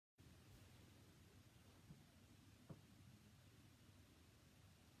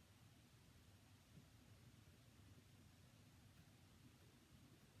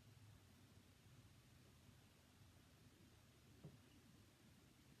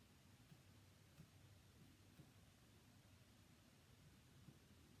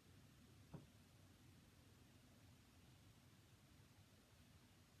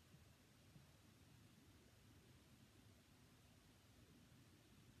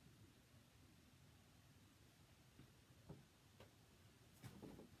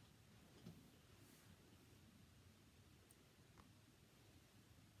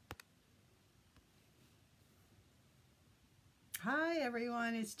Hi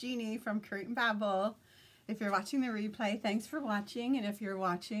everyone, it's Jeannie from Create and Babble. If you're watching the replay, thanks for watching, and if you're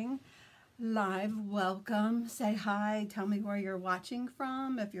watching live, welcome. Say hi, tell me where you're watching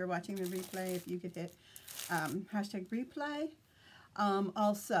from. If you're watching the replay, if you could hit hashtag replay.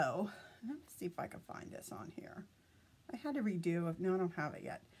 Also, let's see if I can find this on here. I had to redo, no I don't have it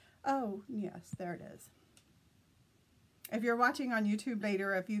yet. Oh yes, there it is. If you're watching on YouTube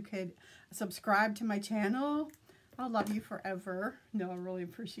later, if you could subscribe to my channel, I'll love you forever. No, I really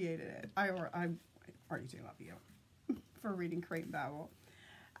appreciated it. I already do love you for reading Create and Babble.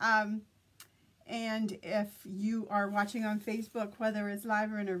 And if you are watching on Facebook, whether it's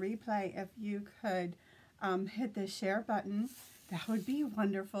live or in a replay, if you could hit the share button, that would be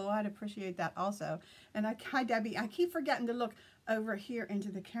wonderful. I'd appreciate that also. And hi Debbie, I keep forgetting to look over here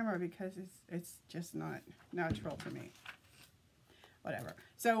into the camera because it's just not natural to me. Whatever.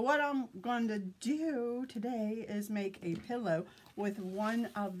 So what I'm going to do today is make a pillow with one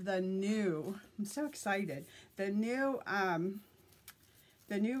of the new, I'm so excited, the new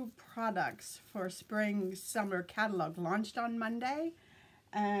products for spring summer catalog launched on Monday,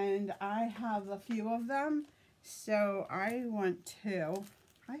 and I have a few of them, so I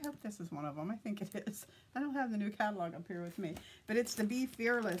hope this is one of them. I think it is. I don't have the new catalog up here with me, but it's the Be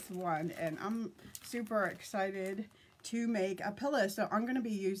Fearless one, and I'm super excited to make a pillow. So I'm going to be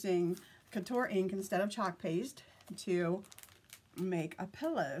using Couture ink instead of chalk paste to make a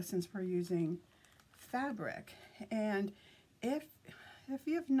pillow since we're using fabric. And if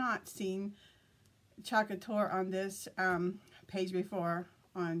you have not seen Chalk Couture on this page before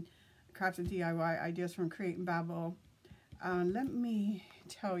on Crafts and DIY Ideas from Create and Babble, let me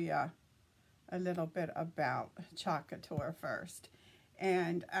tell you a little bit about Chalk Couture first.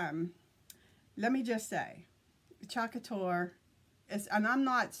 And let me just say, Chalk Couture is, and I'm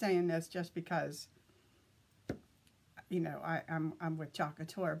not saying this just because, you know, I'm with Chalk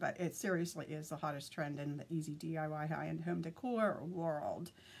Couture, but it seriously is the hottest trend in the easy DIY high-end home decor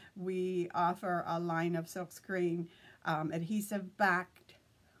world. We offer a line of silkscreen, adhesive-backed,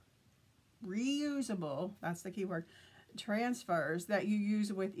 reusable, that's the key word, transfers that you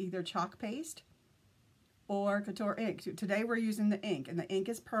use with either chalk paste or Couture ink. Today we're using the ink, and the ink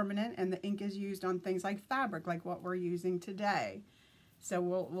is permanent, and the ink is used on things like fabric, like what we're using today. So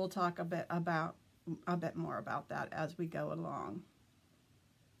we'll talk a bit more about that as we go along.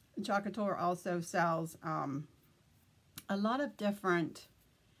 Chalk Couture also sells a lot of different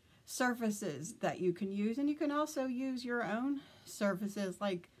surfaces that you can use, and you can also use your own surfaces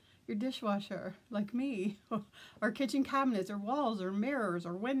like your dishwasher, like me, or kitchen cabinets, or walls, or mirrors,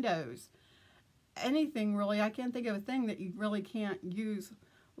 or windows. Anything really. I can't think of a thing that you really can't use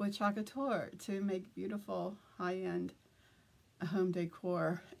with Chalk Couture to make beautiful high-end home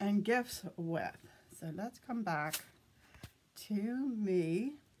decor and gifts with. So let's come back to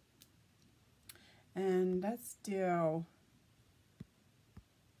me and let's do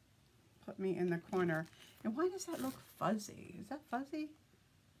put me in the corner. And why does that look fuzzy? Is that fuzzy?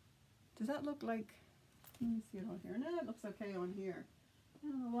 Does that look like, let me see it on here. No, it looks okay on here. I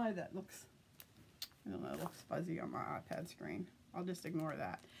don't know why that looks, I don't know, it looks fuzzy on my iPad screen. I'll just ignore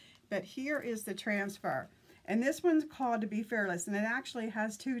that. But here is the transfer. And this one's called Be Fearless, and it actually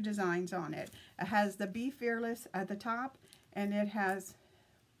has two designs on it. It has the Be Fearless at the top, and it has,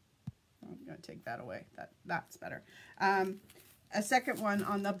 I'm going to take that away. That's better. A second one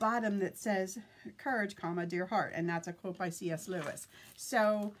on the bottom that says, Courage, comma, dear heart, and that's a quote by C.S. Lewis.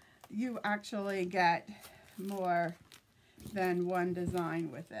 So you actually get more than one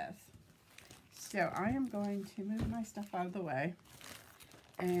design with this. So I am going to move my stuff out of the way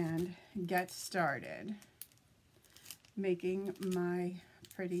and get started making my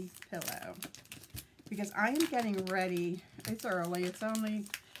pretty pillow, because I am getting ready. It's early, it's only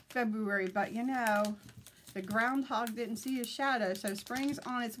February, but you know, the groundhog didn't see his shadow, so spring's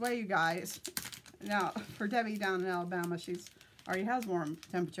on its way, you guys. Now, for Debbie down in Alabama, she's already has warm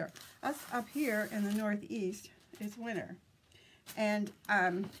temperature. Us up here in the Northeast, it's winter. And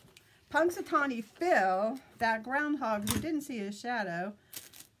Punxsutawney Phil, that groundhog who didn't see his shadow,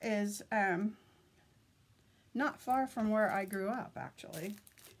 is not far from where I grew up, actually,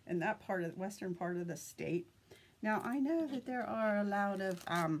 in that part of the western part of the state. Now, I know that there are a lot of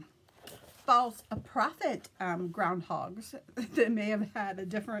false prophet groundhogs that may have had a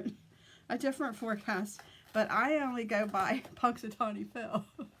different forecast, but I only go by Punxsutawney Phil.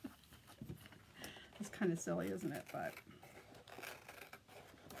 It's kind of silly, isn't it? But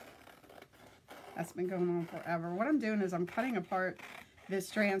that's been going on forever. What I'm doing is I'm cutting apart this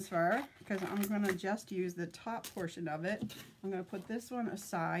transfer because I'm going to just use the top portion of it. I'm going to put this one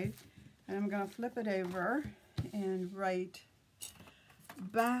aside, and I'm going to flip it over and write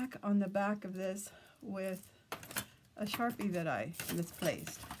back on the back of this with a Sharpie that I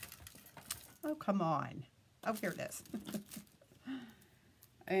misplaced. Oh, come on. Oh, here it is.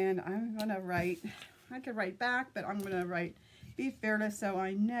 And I'm going to write, I could write back, but I'm going to write Be Fearless so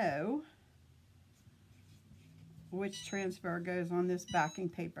I know which transfer goes on this backing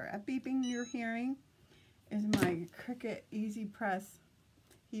paper. That beeping you're hearing is my Cricut Easy Press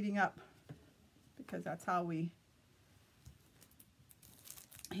heating up, because that's how we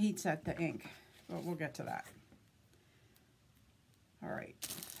heat set the ink. But we'll get to that. All right,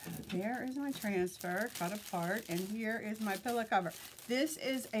 there is my transfer cut apart, and here is my pillow cover. This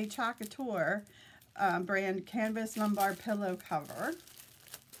is a Chalk Couture brand canvas lumbar pillow cover.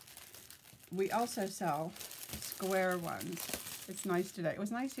 We also sell square ones. It's nice today. It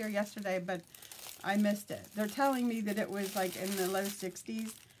was nice here yesterday, but I missed it. They're telling me that it was like in the low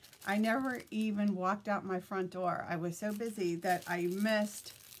 60s. I never even walked out my front door. I was so busy that I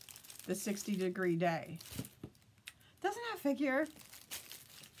missed the 60-degree day. Doesn't that figure?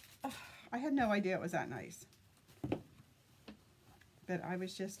 Ugh, I had no idea it was that nice. But I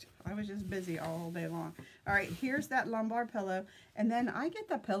was just busy all day long. All right, here's that lumbar pillow, and then I get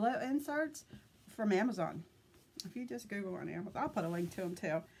the pillow inserts from Amazon. If you just Google on Amazon, I'll put a link to them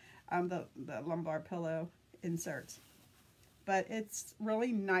too. The lumbar pillow inserts. But it's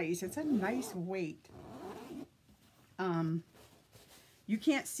really nice. It's a nice weight. You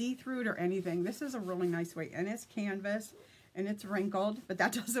can't see through it or anything. This is a really nice weight, and it's canvas, and it's wrinkled, but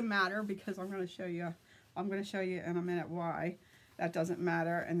that doesn't matter because I'm going to show you in a minute why that doesn't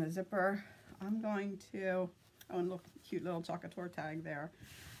matter. And the zipper, I'm going to, oh, and look, cute little Chalk Couture tag there.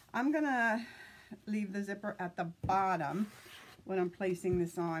 I'm going to leave the zipper at the bottom when I'm placing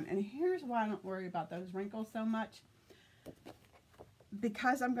this on. And here's why I don't worry about those wrinkles so much.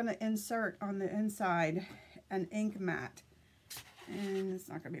 Because I'm going to insert on the inside an ink mat. And it's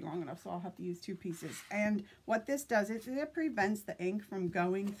not going to be long enough, so I'll have to use 2 pieces. And what this does is it prevents the ink from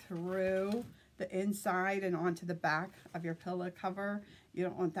going through the inside and onto the back of your pillow cover. You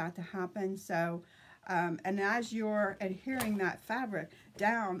don't want that to happen. So, and as you're adhering that fabric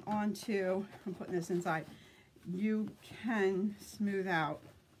down onto, I'm putting this inside, you can smooth out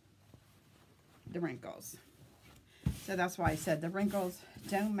the wrinkles. So that's why I said the wrinkles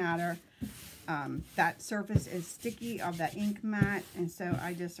don't matter. That surface is sticky of the ink mat, and so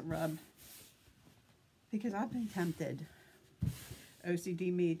I just rub, because I've been tempted,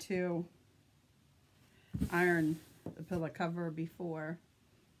 OCD me, to iron the pillow cover before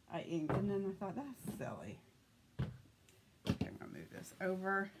I ink, and then I thought, that's silly. Okay, I'm going to move this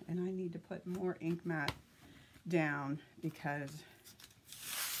over, and I need to put more ink mat down because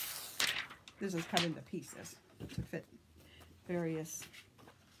this is cut into pieces to fit various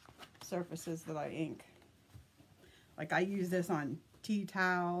surfaces that I ink. Like I use this on tea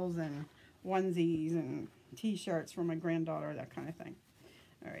towels and onesies and t-shirts for my granddaughter, that kind of thing.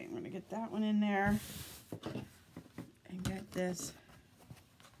 All right, I'm going to get that one in there and get this,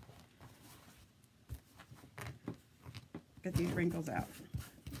 get these wrinkles out.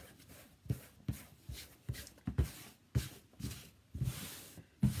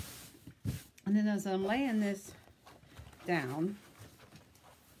 And then as I'm laying this down,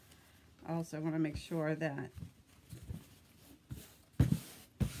 I also want to make sure that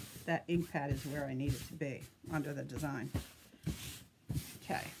that ink pad is where I need it to be under the design.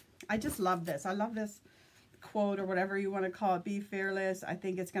 Okay, I just love this. I love this quote, or whatever you want to call it, be fearless. I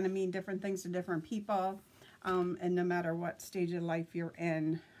think it's going to mean different things to different people, and no matter what stage of life you're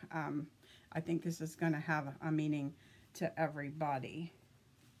in, I think this is going to have a meaning to everybody.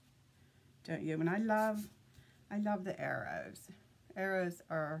 Don't you? And I love the arrows. Arrows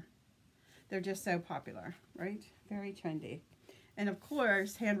are, they're just so popular, right? Very trendy. And of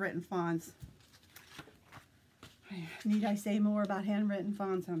course, handwritten fonts. Need I say more about handwritten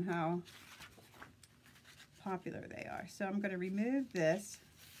fonts on how popular they are? So I'm going to remove this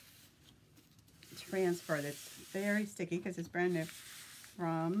transfer that's very sticky because it's brand new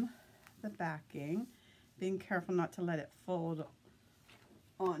from the backing. Being careful not to let it fold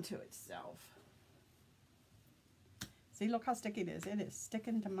onto itself. See, look how sticky it is. It is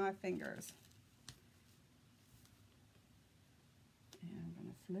sticking to my fingers. And I'm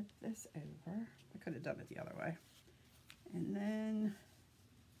going to flip this over. I could have done it the other way. And then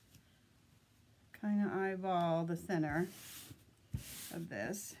kind of eyeball the center of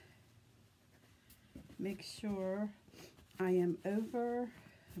this. Make sure I am over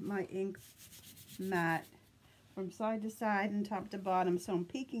my ink mat from side to side and top to bottom. So I'm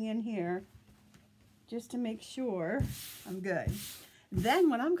peeking in here just to make sure I'm good. Then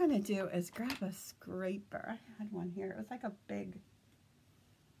what I'm going to do is grab a scraper. I had one here. It was like a big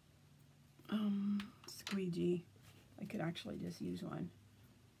squeegee. I could actually just use one.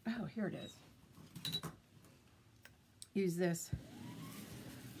 Oh, here it is. Use this.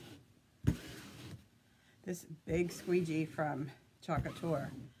 This big squeegee from Chalk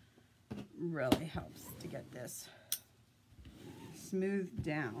Couture really helps to get this smoothed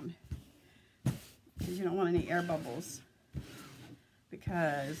down, because you don't want any air bubbles,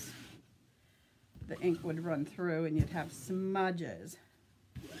 because the ink would run through and you'd have smudges,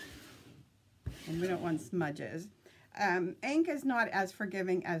 and we don't want smudges. Ink is not as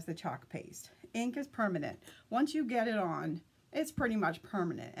forgiving as the chalk paste. Ink is permanent. Once you get it on, it's pretty much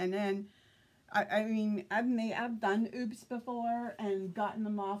permanent. And then, I mean, I've done oops before and gotten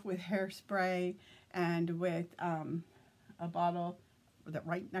them off with hairspray and with a bottle that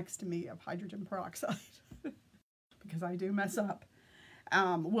right next to me of hydrogen peroxide, because I do mess up.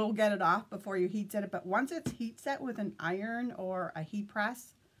 We'll get it off before you heat set it, but once it's heat set with an iron or a heat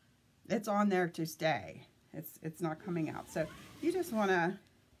press, it's on there to stay. It's not coming out. So you just want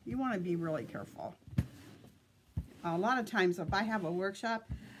to be really careful. A lot of times if I have a workshop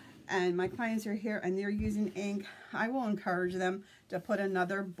and my clients are here and they're using ink, I will encourage them to put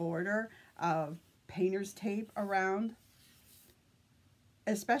another border of painter's tape around,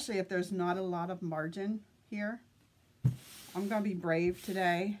 especially if there's not a lot of margin here. I'm going to be brave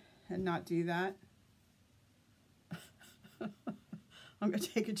today and not do that. I'm going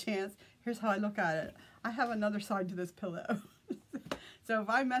to take a chance. Here's how I look at it. I have another side to this pillow. So if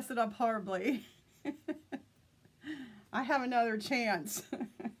I mess it up horribly, I have another chance.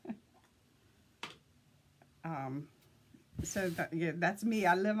 Yeah, that's me.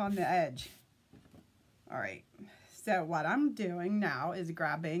 I live on the edge. All right. So what I'm doing now is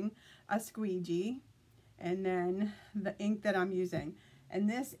grabbing a squeegee and then the ink that I'm using. And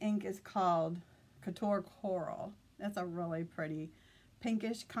this ink is called Couture Coral. That's a really pretty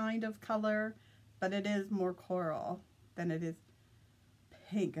pinkish kind of color, but it is more coral than it is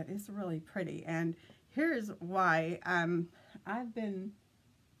pink. It is really pretty. And here's why. I've been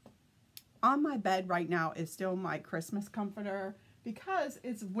on my bed right now is still my Christmas comforter, because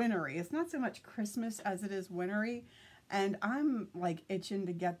it's wintry. It's not so much Christmas as it is wintry, and I'm like itching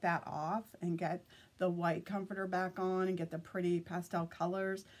to get that off and get the white comforter back on and get the pretty pastel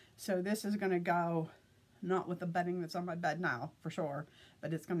colors. So this is going to go not with the bedding that's on my bed now for sure,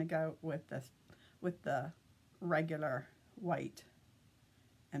 but it's going to go with this, with the regular white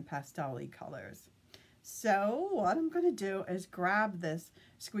and pastel-y colors. So what I'm going to do is grab this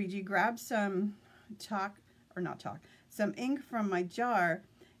squeegee, grab some chalk, or not chalk, some ink from my jar,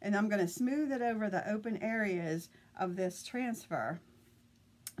 and I'm going to smooth it over the open areas of this transfer.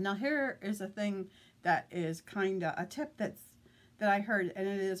 Now here is a thing that is kind of a tip that I heard, and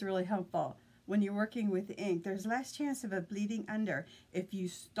it is really helpful. When you're working with ink, there's less chance of it bleeding under if you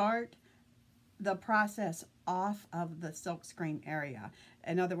start the process off of the silkscreen area.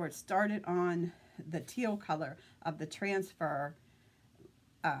 In other words, start it on the teal color of the transfer,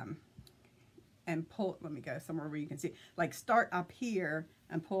 and pull, let me go somewhere where you can see, like start up here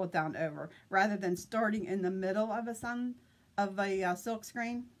and pull it down over, rather than starting in the middle of a silk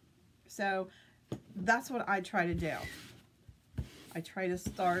screen. So that's what I try to do. I try to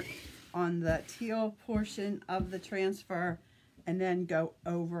start on the teal portion of the transfer and then go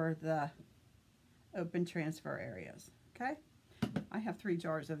over the open transfer areas. Okay, I have 3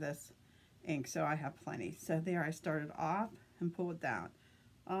 jars of this ink, so I have plenty. So there, I started off and pull it down,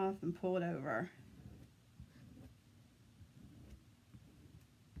 off and pull it over.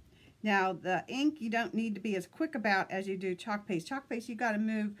 Now the ink you don't need to be as quick about as you do chalk paste. Chalk paste you got to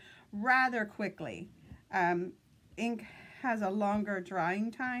move rather quickly. Ink has a longer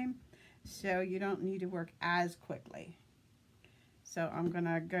drying time, so you don't need to work as quickly. So I'm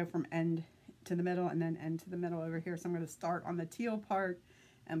gonna go from end to the middle and then end to the middle over here. So I'm going to start on the teal part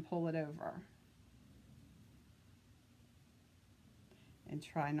and pull it over. And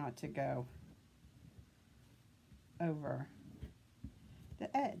try not to go over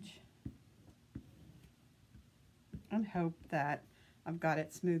the edge. And hope that I've got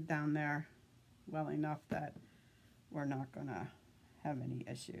it smoothed down there well enough that we're not going to have any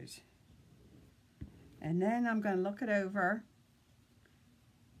issues. And then I'm going to look it over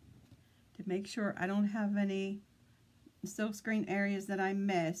to make sure I don't have any silkscreen areas that I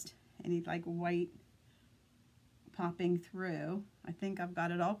missed, any like white popping through. I think I've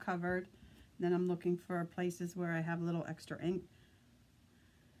got it all covered. Then I'm looking for places where I have a little extra ink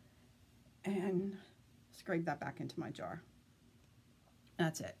and scrape that back into my jar.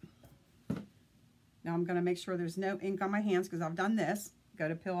 That's it. Now I'm going to make sure there's no ink on my hands, because I've done this. Go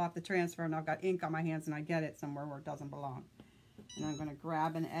to peel off the transfer and I've got ink on my hands and I get it somewhere where it doesn't belong. And I'm going to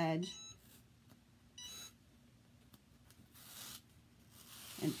grab an edge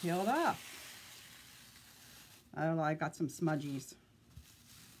and peeled off. Oh, I got some smudgies.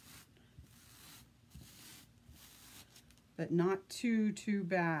 But not too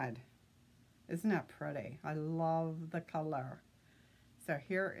bad. Isn't that pretty? I love the color. So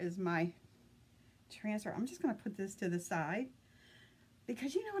here is my transfer. I'm just going to put this to the side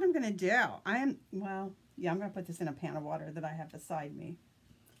because you know what I'm going to do. I'm going to put this in a pan of water that I have beside me.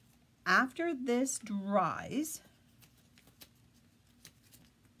 After this dries,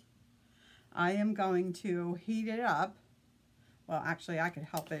 I am going to heat it up. Well, actually, I could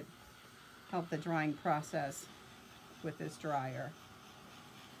help the drying process with this dryer.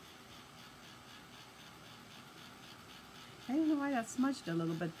 I don't know why that smudged a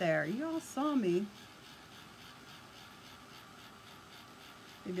little bit there. You all saw me.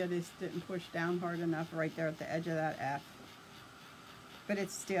 Maybe I just didn't push down hard enough right there at the edge of that F. But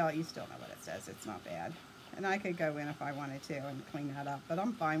it's still, you still know what it says. It's not bad. And I could go in if I wanted to and clean that up, but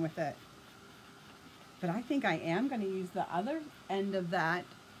I'm fine with it. But I think I am going to use the other end of that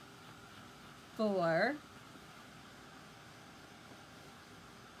for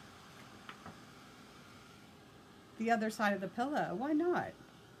the other side of the pillow. Why not?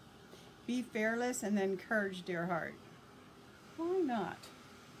 Be fearless and then courage, dear heart. Why not?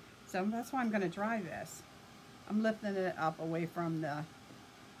 So that's why I'm going to dry this. I'm lifting it up away from the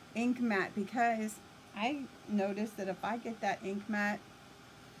ink mat because I noticed that if I get that ink mat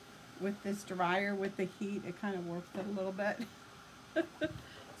with this dryer with the heat, it kind of works it a little bit.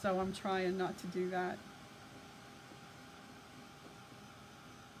 So I'm trying not to do that.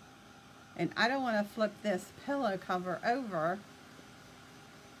 And I don't want to flip this pillow cover over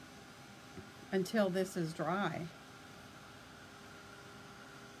until this is dry.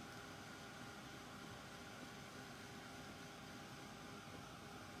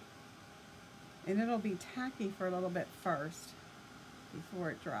 And it'll be tacky for a little bit first before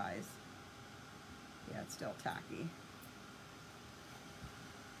it dries. Yeah, it's still tacky.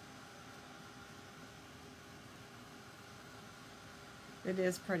 It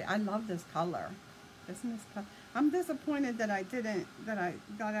is pretty. I love this color. Isn't this color? I'm disappointed that I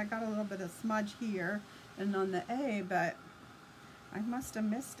got a little bit of smudge here and on the A, but I must have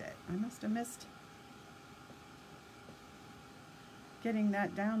missed it. I must have missed getting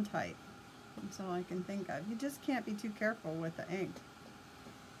that down tight. That's all I can think of. You just can't be too careful with the ink.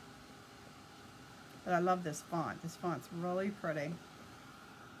 But I love this font. This font's really pretty.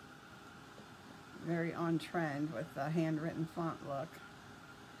 Very on trend with the handwritten font look.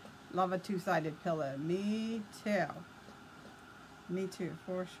 Love a two-sided pillow. Me too. Me too,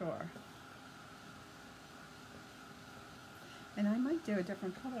 for sure. And I might do a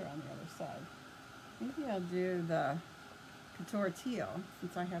different color on the other side. Maybe I'll do the Couture teal,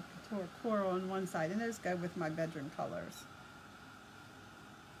 since I have Couture coral on one side, and those go with my bedroom colors.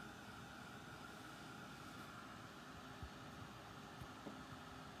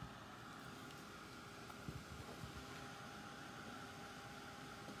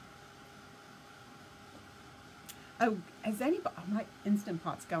 Oh, has anybody, oh, my Instant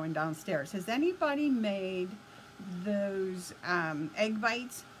Pot's going downstairs. Has anybody made those egg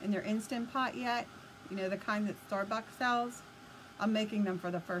bites in their Instant Pot yet? You know, the kind that Starbucks sells? I'm making them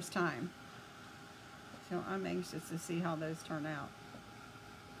for the first time. So I'm anxious to see how those turn out.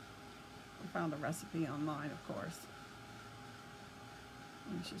 I found a recipe online, of course.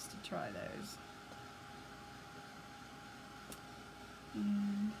 Anxious to try those.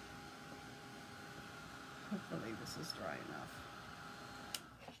 And hopefully this is dry enough.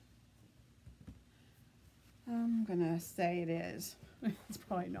 I'm gonna say it is. It's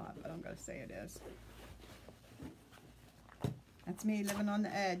probably not, but I'm gonna say it is. That's me living on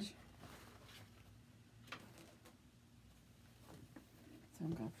the edge. So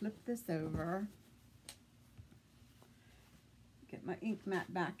I'm gonna flip this over. Get my ink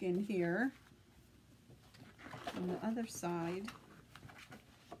mat back in here. On the other side.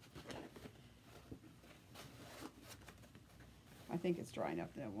 I think it's dry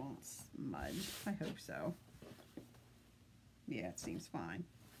enough that it won't smudge. I hope so. Yeah, it seems fine.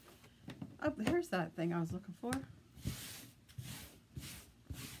 Oh, here's that thing I was looking for.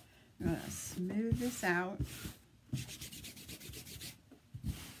 I'm going to smooth this out.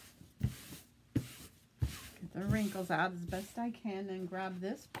 Get the wrinkles out as best I can and grab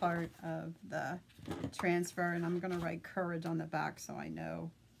this part of the transfer, and I'm going to write courage on the back so I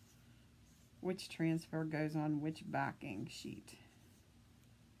know which transfer goes on which backing sheet.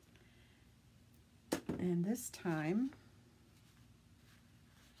 And this time,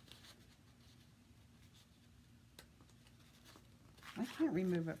 I can't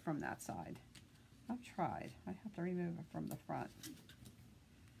remove it from that side. I've tried. I have to remove it from the front.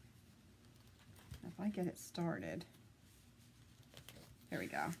 If I get it started, there we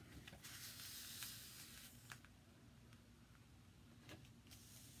go.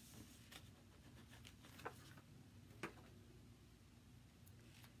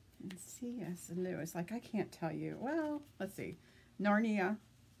 And C.S. Lewis, like I can't tell you. Well, let's see. Narnia,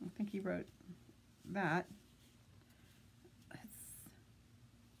 I think he wrote that. Let's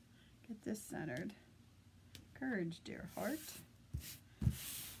get this centered. Courage, dear heart.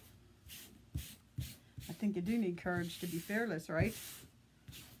 I think you do need courage to be fearless, right?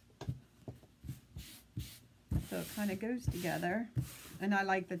 So it kind of goes together. And I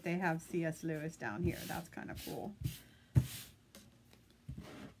like that they have C.S. Lewis down here. That's kind of cool.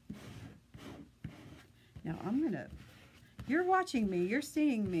 Now I'm going to, you're watching me, you're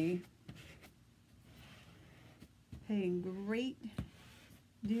seeing me paying great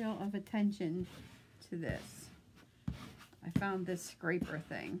deal of attention to this. I found this scraper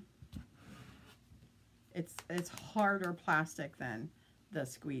thing. It's harder plastic than the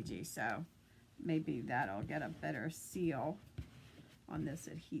squeegee, so maybe that'll get a better seal on this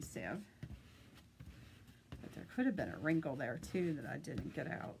adhesive. But there could have been a wrinkle there too that I didn't get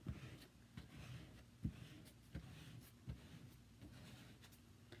out.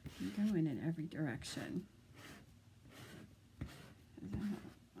 I'm going in every direction. I don't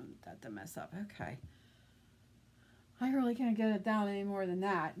want that to mess up. Okay. I really can't get it down any more than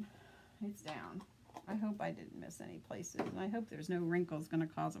that. It's down. I hope I didn't miss any places. And I hope there's no wrinkles going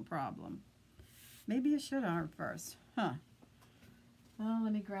to cause a problem. Maybe you should iron first. Huh. Well,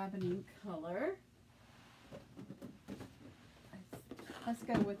 let me grab an ink color. Let's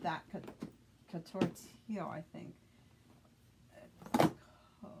go with that Couture teal, I think. It's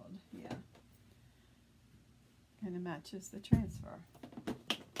called, yeah. Kind of matches the transfer.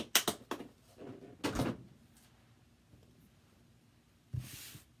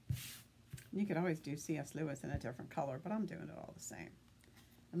 You could always do C.S. Lewis in a different color, but I'm doing it all the same.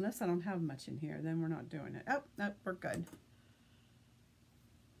 Unless I don't have much in here, then we're not doing it. Oh, no, we're good.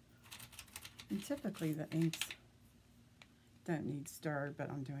 And typically the inks don't need stirred, but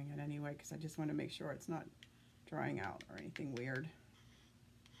I'm doing it anyway because I just want to make sure it's not drying out or anything weird.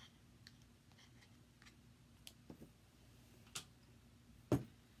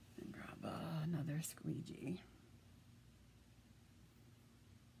 And grab another squeegee.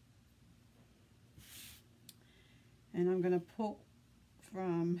 And I'm going to pull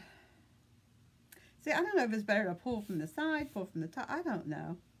from, see, I don't know if it's better to pull from the side, pull from the top. I don't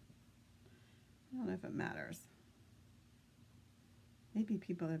know. I don't know if it matters. Maybe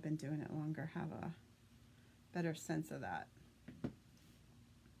people that have been doing it longer have a better sense of that.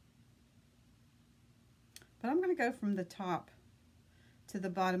 But I'm going to go from the top to the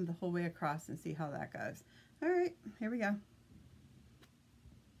bottom the whole way across and see how that goes. All right, here we go.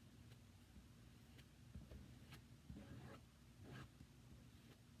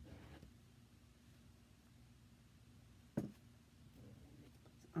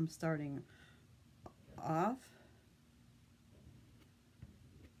 I'm starting off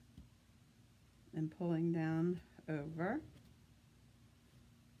and pulling down over.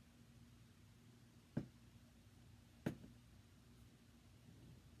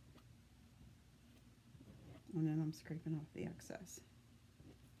 And then I'm scraping off the excess.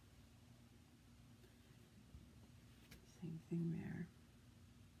 Same thing there.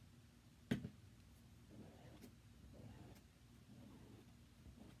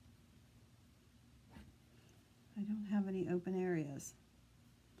 I don't have any open areas.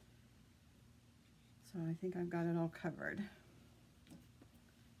 So I think I've got it all covered.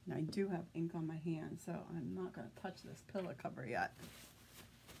 And I do have ink on my hand, so I'm not going to touch this pillow cover yet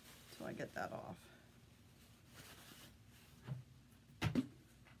until I get that off.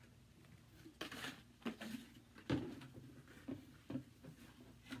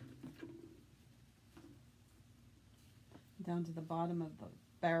 Down to the bottom of the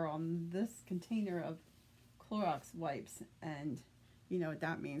barrel, and this container of Clorox wipes, and you know what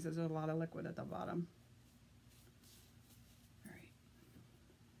that means. There's a lot of liquid at the bottom. All right,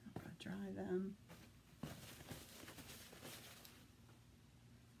 I'm going to dry them.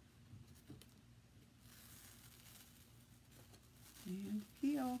 And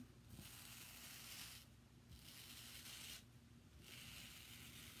peel.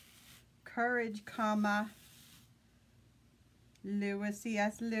 Courage, comma, Lewis,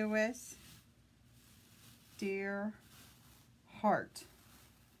 C.S. Lewis, dear heart.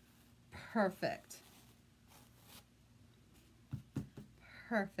 Perfect.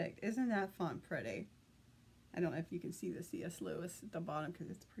 Perfect. Isn't that font pretty? I don't know if you can see the C.S. Lewis at the bottom because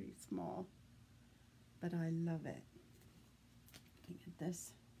it's pretty small, but I love it. Looking at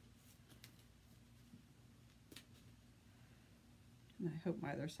this. And I hope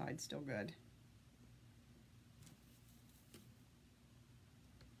my other side's still good.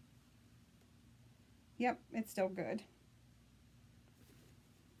 Yep, it's still good.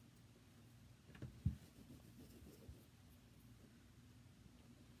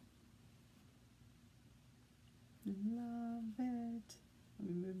 Love it. Let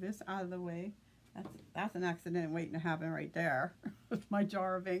me move this out of the way. That's an accident waiting to happen right there. With my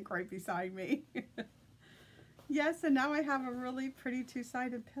jar of ink right beside me. Yes, and now I have a really pretty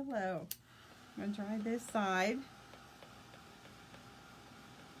two-sided pillow. I'm going to try this side.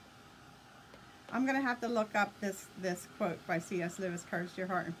 I'm going to have to look up this quote by C.S. Lewis, Courage to Your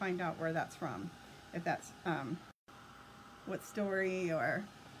Heart, and find out where that's from. If that's what story or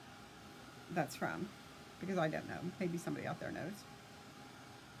that's from. Because I don't know. Maybe somebody out there knows.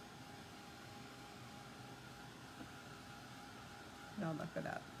 I'll look it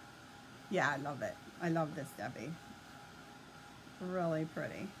up. Yeah, I love it. I love this, Debbie. Really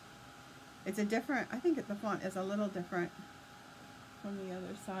pretty. It's a different, I think the font is a little different from the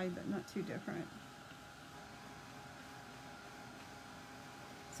other side, but not too different.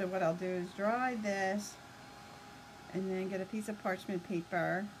 So what I'll do is dry this and then get a piece of parchment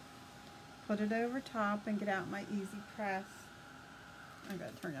paper, put it over top and get out my easy press. I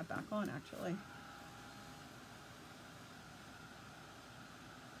gotta turn that back on actually.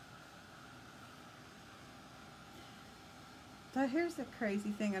 So here's the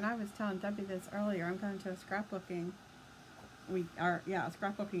crazy thing, and I was telling Debbie this earlier. I'm going to a scrapbooking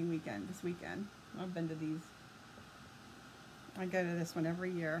scrapbooking weekend this weekend. I've been to these. I go to this one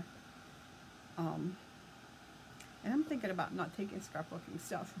every year. And I'm thinking about not taking scrapbooking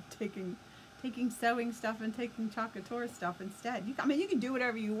stuff, taking sewing stuff and taking Chalk Couture stuff instead. I mean, you can do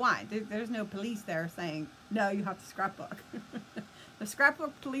whatever you want. There's no police there saying, no, you have to scrapbook. The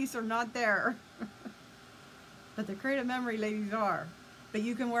scrapbook police are not there. But the creative memory ladies are. But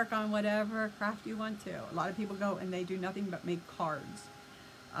you can work on whatever craft you want to. A lot of people go and they do nothing but make cards.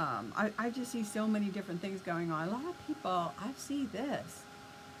 I just see so many different things going on. A lot of people, I see this.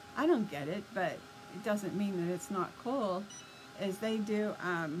 I don't get it, but it doesn't mean that it's not cool. Is they do,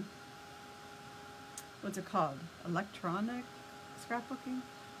 what's it called? Electronic scrapbooking?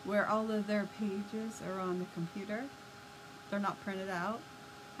 Where all of their pages are on the computer. They're not printed out.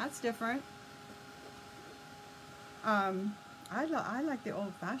 That's different. I like the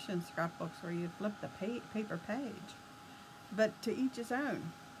old-fashioned scrapbooks where you flip the paper page, but to each his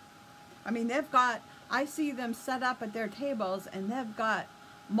own. I mean, I see them set up at their tables and they've got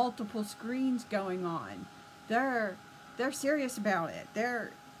multiple screens going on. They're serious about it.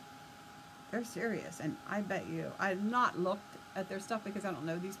 They're serious, and I bet you, I've not looked at their stuff because I don't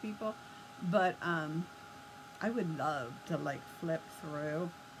know these people, but I would love to like flip through.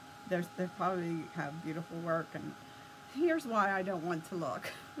 They probably have beautiful work, and here's why I don't want to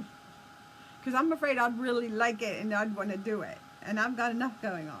look. Because I'm afraid I'd really like it and I'd want to do it. And I've got enough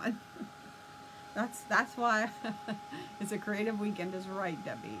going on. That's why it's a creative weekend is right,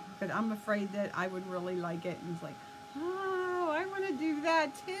 Debbie. But I'm afraid that I would really like it. And it's like, oh, I want to do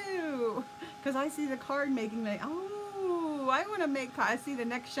that too. Because I see the card making, like, oh, I want to make, I see the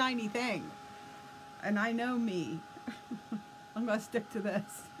next shiny thing. And I know me. I'm going to stick to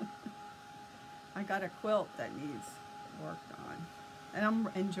this. I got a quilt that needs worked on, and I'm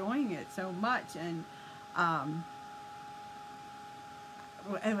enjoying it so much, and I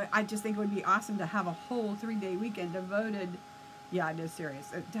just think it would be awesome to have a whole 3-day weekend devoted, yeah, it is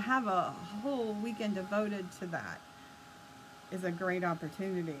serious, to have a whole weekend devoted to that is a great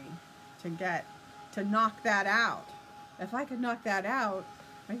opportunity to knock that out. If I could knock that out,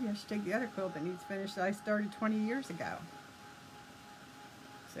 maybe I should take the other quilt that needs finished that I started 20 years ago.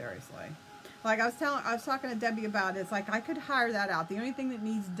 Seriously. Like I was talking to Debbie about it. It's like I could hire that out. The only thing that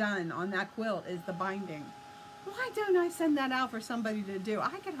needs done on that quilt is the binding. Why don't I send that out for somebody to do?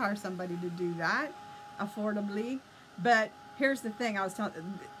 I could hire somebody to do that affordably. But here's the thing.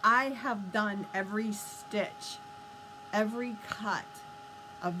 I have done every stitch, every cut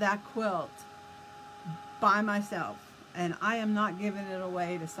of that quilt by myself. And I am not giving it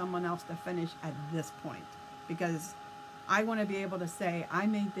away to someone else to finish at this point. Because I want to be able to say, I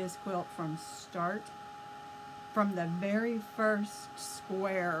made this quilt from start, from the very first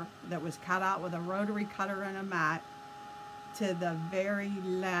square that was cut out with a rotary cutter and a mat, to the very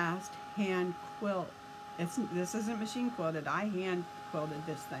last hand quilt. This isn't machine quilted. I hand quilted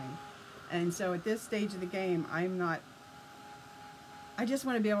this thing. And so at this stage of the game, I just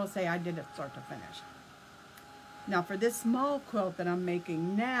want to be able to say I did it start to finish. Now for this small quilt that I'm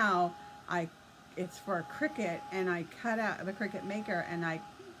making now, it's for a Cricut, and I cut out the Cricut Maker, and I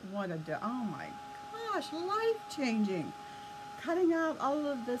wanted to, oh my gosh, life-changing. cutting out all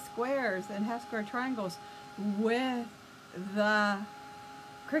of the squares and half square triangles with the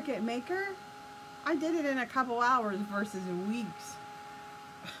Cricut Maker, I did it in a couple hours versus weeks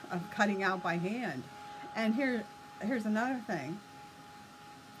of cutting out by hand. And here's another thing.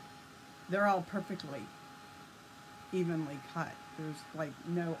 They're all perfectly evenly cut. There's like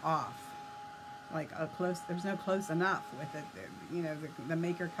no off. Like a close, there's no close enough with it. You know, the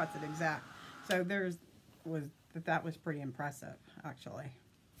Maker cuts it exact. So that was pretty impressive, actually.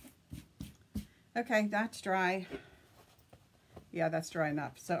 Okay, that's dry. Yeah, that's dry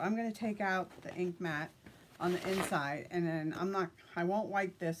enough. So I'm going to take out the ink mat on the inside, and then I won't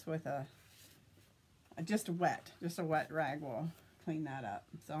wipe this with just a wet rag will clean that up.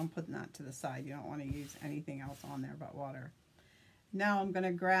 So I'm putting that to the side. You don't want to use anything else on there but water. Now I'm going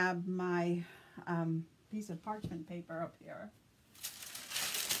to grab my piece of parchment paper up here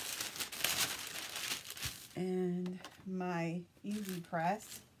and my Easy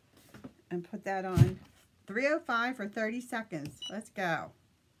Press and put that on 305 for 30 seconds. Let's go.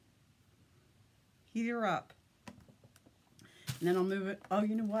 Heat her up. And then I'll move it. Oh,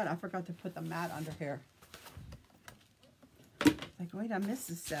 you know what? I forgot to put the mat under here. Like, wait, I missed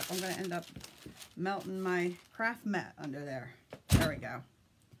this step. I'm going to end up melting my craft mat under there. There we go.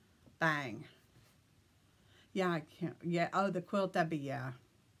 Bang. Yeah, I can't. Yeah, oh, the quilt, that'd be, yeah.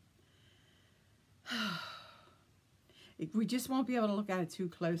 We just won't be able to look at it too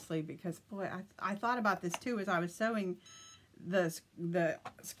closely because, boy, I thought about this too as I was sewing the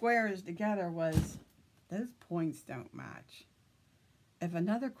squares together was, those points don't match. If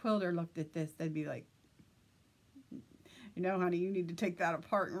another quilter looked at this, they'd be like, you know, honey, you need to take that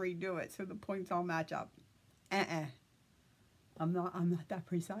apart and redo it so the points all match up. I'm not that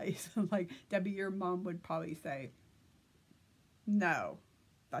precise. Like Debbie, your mom would probably say, no,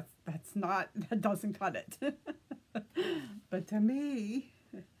 that doesn't cut it. But to me,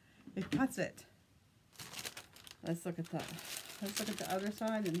 it cuts it. Let's look at the other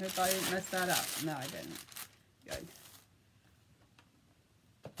side and hope I didn't mess that up. No, I didn't. Good.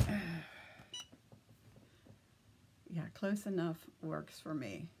 Yeah, close enough works for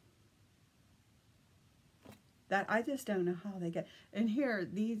me. That I just don't know how they get. And here,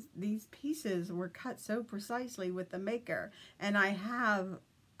 these pieces were cut so precisely with the Maker, and I have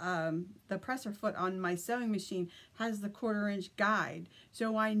the presser foot on my sewing machine has the 1/4 inch guide,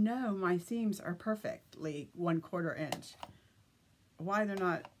 so I know my seams are perfectly 1/4 inch.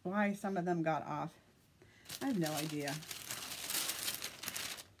 Why some of them got off, I have no idea.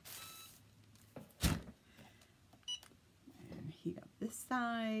 And heat up this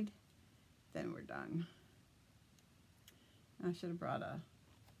side, then we're done. I should have brought a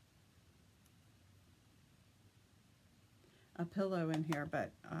pillow in here,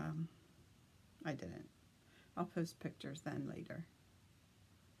 but I didn't. I'll post pictures then later.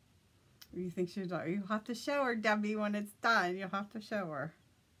 You think she's like, you have to show her, Debbie, when it's done. You'll have to show her.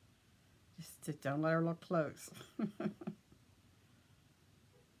 Just don't let her look close.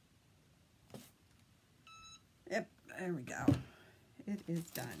 Yep, there we go. It is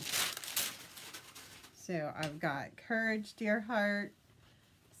done. So I've got Courage, Dear Heart,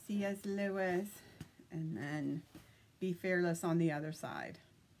 C.S. Lewis, and then Be Fearless on the other side.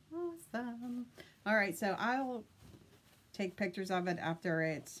 Awesome. All right, so I'll take pictures of it after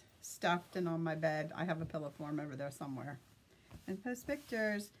it's stuffed and on my bed. I have a pillow form over there somewhere. And post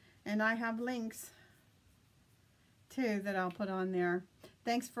pictures. And I have links, too, that I'll put on there.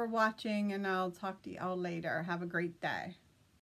 Thanks for watching, and I'll talk to you all later. Have a great day.